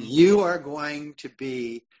 You are going to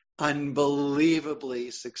be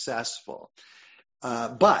unbelievably successful.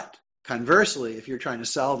 But conversely, if you're trying to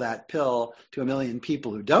sell that pill to 1 million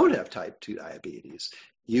people who don't have type 2 diabetes,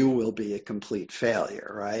 you will be a complete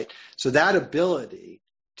failure, right? So that ability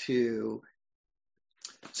to...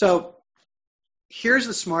 So here's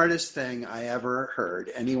the smartest thing I ever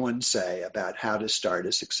heard anyone say about how to start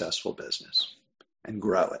a successful business and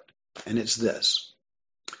grow it. And it's this.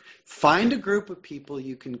 Find a group of people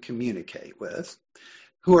you can communicate with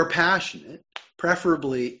who are passionate,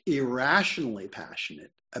 preferably irrationally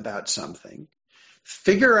passionate about something.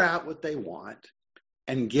 Figure out what they want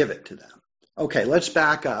and give it to them. Okay, let's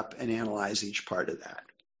back up and analyze each part of that.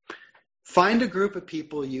 Find a group of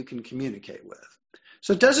people you can communicate with.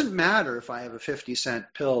 So it doesn't matter if I have a 50-cent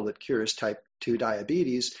pill that cures type 2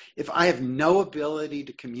 diabetes if I have no ability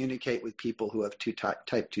to communicate with people who have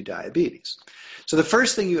type 2 diabetes. So the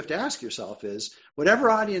first thing you have to ask yourself is, whatever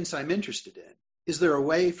audience I'm interested in, is there a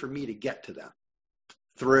way for me to get to them?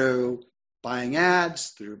 Through buying ads,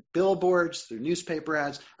 through billboards, through newspaper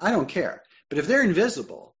ads? I don't care. But if they're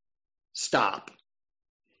invisible, stop.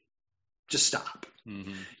 Just stop.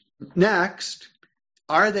 Next,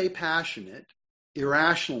 are they passionate,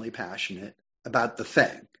 irrationally passionate about the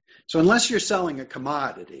thing? So unless you're selling a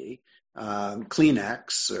commodity,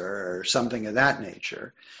 Kleenex or something of that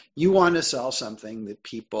nature, you want to sell something that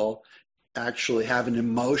people actually have an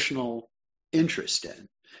emotional interest in.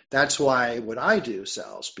 That's why what I do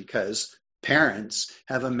sells, because parents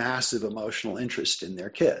have a massive emotional interest in their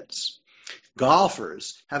kids.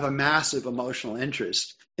 Golfers have a massive emotional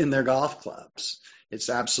interest in their golf clubs. It's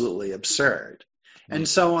absolutely absurd. And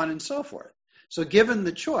so on and so forth. So given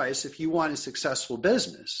the choice, if you want a successful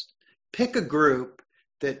business, pick a group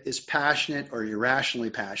that is passionate or irrationally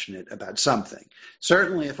passionate about something.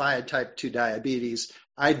 Certainly if I had type 2 diabetes,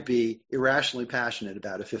 I'd be irrationally passionate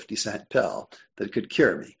about a 50-cent pill that could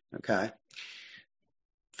cure me, okay?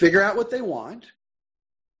 Figure out what they want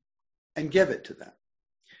and give it to them.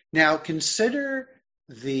 Now consider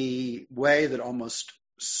the way that almost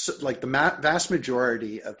like the vast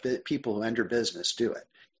majority of people who enter business do it.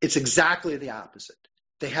 It's exactly the opposite.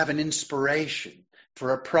 They have an inspiration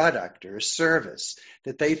for a product or a service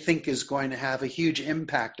that they think is going to have a huge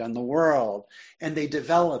impact on the world. And they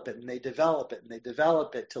develop it and they develop it and they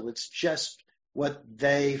develop it till it's just what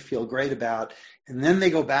they feel great about. And then they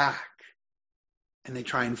go back and they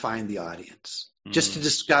try and find the audience just to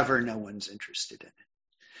discover no one's interested in it.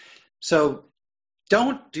 So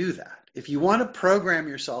don't do that. If you want to program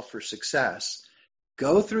yourself for success,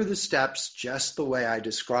 go through the steps just the way I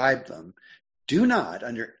described them. Do not,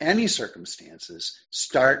 under any circumstances,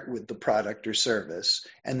 start with the product or service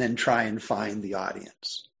and then try and find the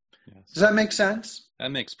audience. Yes. Does that make sense?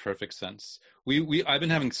 That makes perfect sense. I've been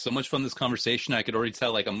having so much fun this conversation. I could already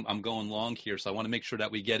tell I'm going long here, so I want to make sure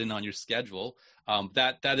that we get in on your schedule.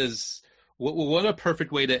 That is what a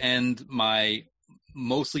perfect way to end my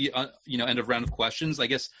mostly end of round of questions. I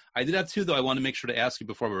guess I did have two though I want to make sure to ask you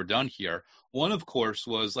before we were done here. One, of course,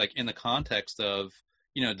 was like in the context of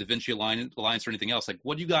Da Vinci Alliance or anything else. Like,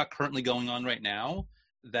 what do you got currently going on right now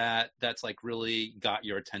that's like really got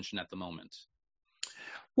your attention at the moment?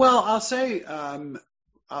 Well, I'll say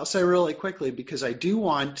really quickly, because I do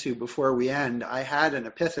want to, before we end, I had an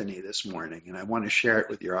epiphany this morning and I want to share it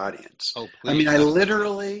with your audience. Oh, please. I mean, I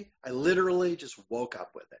literally just woke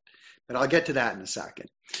up with it, but I'll get to that in a second.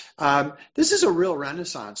 This is a real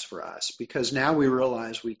renaissance for us because now we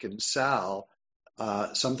realize we can sell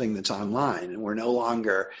something that's online and we're no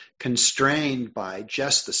longer constrained by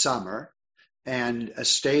just the summer and a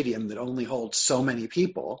stadium that only holds so many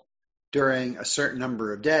people during a certain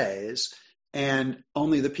number of days, and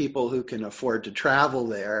only the people who can afford to travel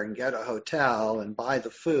there and get a hotel and buy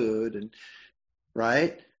the food, and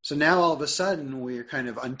right? So now all of a sudden we're kind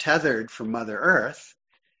of untethered from Mother Earth.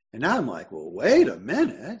 And now I'm like, well, wait a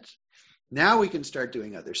minute. Now we can start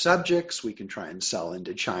doing other subjects. We can try and sell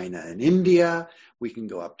into China and India. We can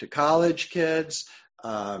go up to college kids.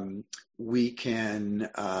 We can,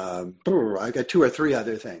 I've got 2 or 3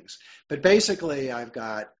 other things. But basically, I've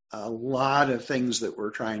got a lot of things that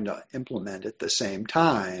we're trying to implement at the same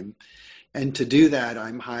time. And to do that,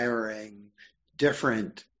 I'm hiring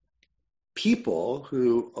different people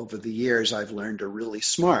who, over the years, I've learned are really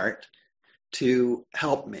smart to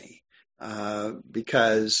help me.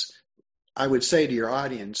 Because I would say to your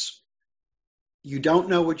audience, you don't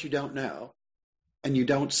know what you don't know, and you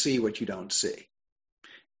don't see what you don't see.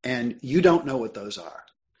 And you don't know what those are.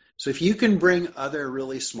 So if you can bring other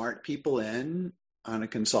really smart people in on a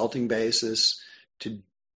consulting basis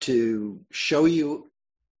to show you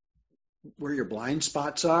where your blind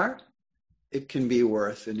spots are, it can be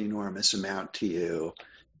worth an enormous amount to you,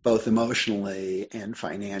 both emotionally and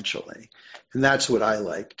financially. And that's what I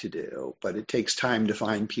like to do, but it takes time to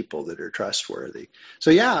find people that are trustworthy.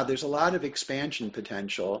 So yeah, there's a lot of expansion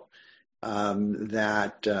potential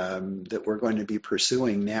that we're going to be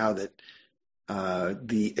pursuing now that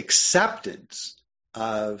the acceptance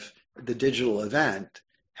of the digital event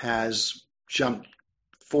has jumped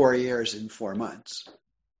 4 years in 4 months.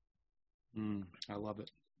 I love it.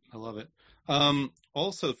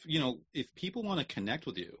 Also, if people want to connect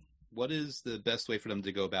with you, what is the best way for them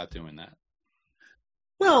to go about doing that?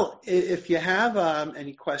 Well, if you have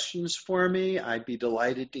any questions for me, I'd be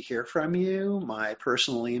delighted to hear from you. My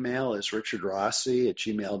personal email is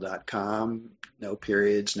richardrossi@gmail.com. No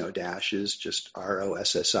periods, no dashes, just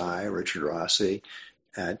ROSSI, Richard Rossi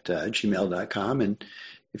 @gmail.com. And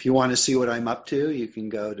if you want to see what I'm up to, you can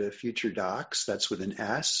go to Future Docs, that's with an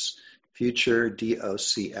S,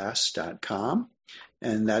 futuredocs.com.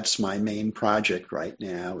 And that's my main project right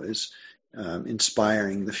now, is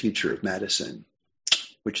inspiring the future of medicine,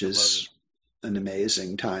 which is an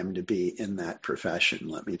amazing time to be in that profession,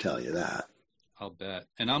 let me tell you that. I'll bet.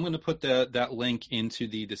 And I'm going to put that link into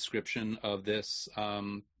the description of this,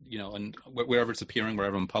 and wherever it's appearing,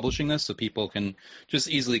 wherever I'm publishing this, so people can just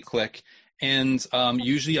easily click. And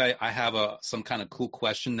usually I have some kind of cool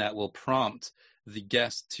question that will prompt the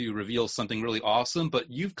guest to reveal something really awesome, but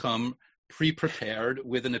you've come pre-prepared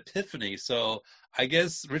with an epiphany. So I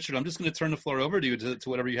guess, Richard, I'm just going to turn the floor over to you to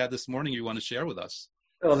whatever you had this morning you want to share with us.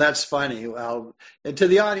 Well, that's funny. Well, and to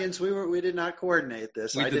the audience, we did not coordinate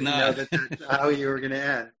this. I didn't know that's how you were going to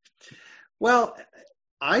end. Well,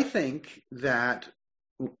 I think that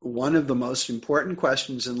one of the most important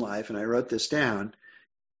questions in life, and I wrote this down,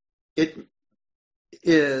 it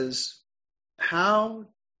is how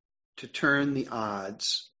to turn the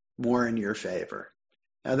odds more in your favor.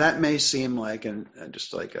 Now, that may seem like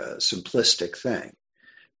just like a simplistic thing,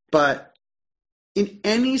 but in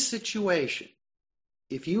any situation,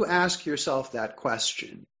 if you ask yourself that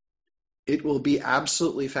question, it will be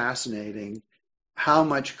absolutely fascinating how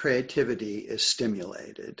much creativity is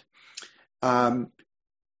stimulated.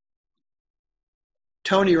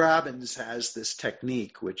 Tony Robbins has this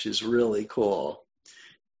technique, which is really cool.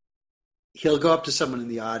 He'll go up to someone in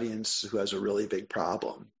the audience who has a really big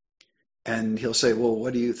problem, and he'll say, well,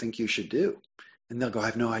 what do you think you should do? And they'll go, I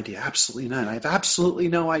have no idea. Absolutely none. I have absolutely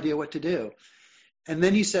no idea what to do. And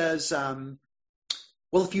then he says,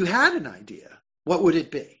 well, if you had an idea, what would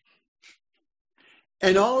it be?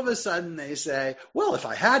 And all of a sudden they say, well, if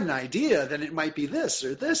I had an idea, then it might be this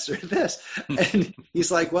or this or this. And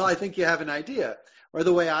he's like, well, I think you have an idea. Or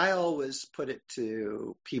the way I always put it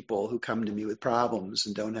to people who come to me with problems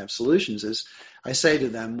and don't have solutions is I say to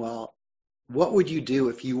them, well, what would you do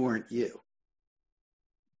if you weren't you?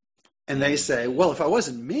 And they say, well, if I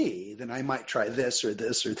wasn't me, then I might try this or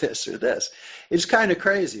this or this or this. It's kind of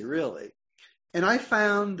crazy, really. And I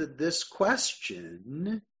found that this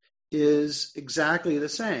question is exactly the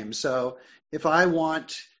same. So if I don't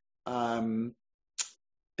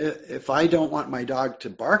want my dog to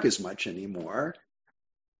bark as much anymore,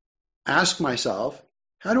 ask myself,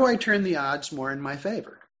 how do I turn the odds more in my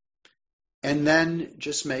favor? And then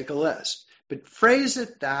just make a list. But phrase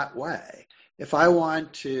it that way. If I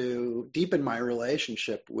want to deepen my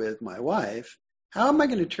relationship with my wife, how am I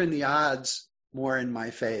going to turn the odds more in my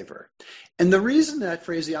favor? And the reason that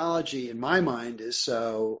phraseology in my mind is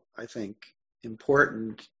so, I think,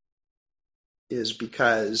 important is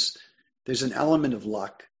because there's an element of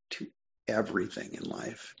luck to everything in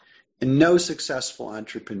life. And no successful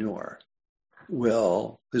entrepreneur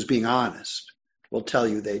who's being honest, will tell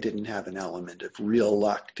you they didn't have an element of real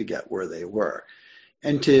luck to get where they were.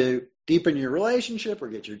 And to deepen your relationship or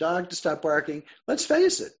get your dog to stop barking, let's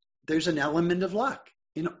face it, there's an element of luck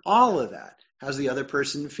in all of that. How's the other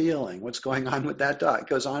person feeling? What's going on with that dog? It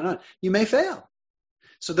goes on and on. You may fail.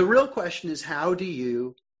 So the real question is, how do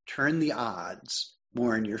you turn the odds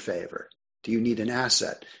more in your favor? Do you need an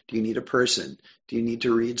asset? Do you need a person? Do you need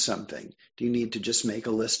to read something? Do you need to just make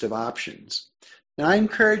a list of options? And I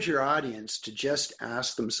encourage your audience to just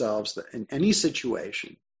ask themselves that in any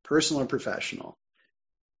situation, personal or professional,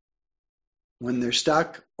 when they're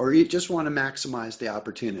stuck or you just want to maximize the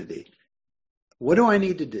opportunity, what do I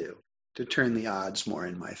need to do to turn the odds more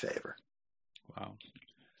in my favor? Wow.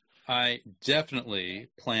 I definitely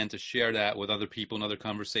plan to share that with other people in other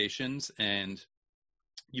conversations, and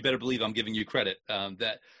you better believe I'm giving you credit.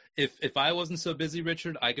 That if I wasn't so busy,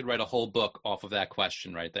 Richard, I could write a whole book off of that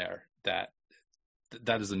question right there. That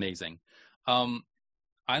is amazing.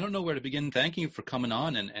 I don't know where to begin thanking you for coming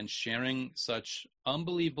on and sharing such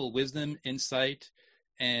unbelievable wisdom, insight,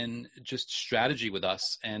 and just strategy with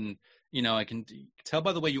us. And, you know, I can tell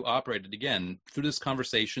by the way you operated, again, through this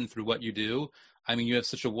conversation, through what you do. I mean, you have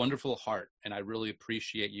such a wonderful heart, and I really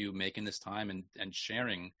appreciate you making this time and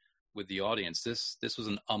sharing with the audience. This was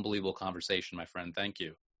an unbelievable conversation, my friend. Thank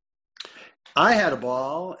you. I had a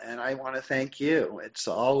ball, and I want to thank you. It's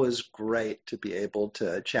always great to be able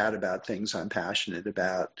to chat about things I'm passionate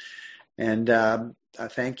about. And I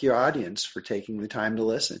thank your audience for taking the time to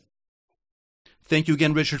listen. Thank you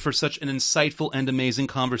again, Richard, for such an insightful and amazing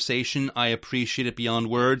conversation. I appreciate it beyond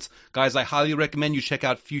words. Guys, I highly recommend you check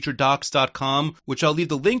out futuredocs.com, which I'll leave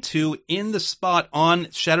the link to in the spot on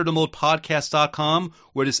shatterthemoldpodcast.com,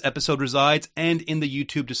 where this episode resides, and in the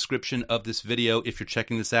YouTube description of this video if you're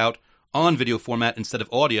checking this out on video format instead of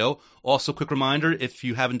audio. Also, quick reminder, if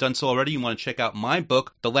you haven't done so already, you want to check out my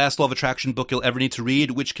book, The Last Law of Attraction Book You'll Ever Need to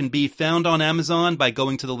Read, which can be found on Amazon by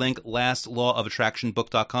going to the link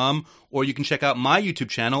lastlawofattractionbook.com, or you can check out my YouTube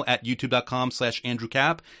channel at youtube.com/Andrew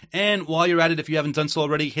Cap. And while you're at it, if you haven't done so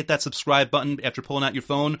already, hit that subscribe button after pulling out your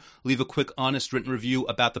phone. Leave a quick, honest written review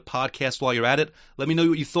about the podcast while you're at it. Let me know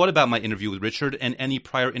what you thought about my interview with Richard and any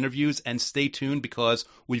prior interviews, and stay tuned because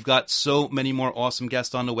we've got so many more awesome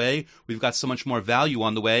guests on the way. We've got so much more value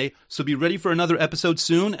on the way. So be ready for another episode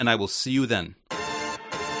soon, and I will see you then.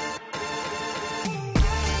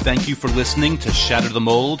 Thank you for listening to Shatter the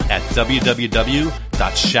Mold at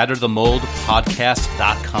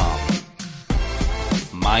www.shatterthemoldpodcast.com.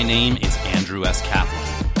 My name is Andrew S. Kaplan.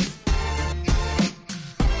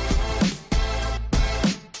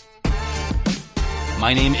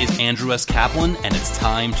 My name is Andrew S. Kaplan, and it's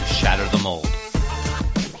time to shatter the mold.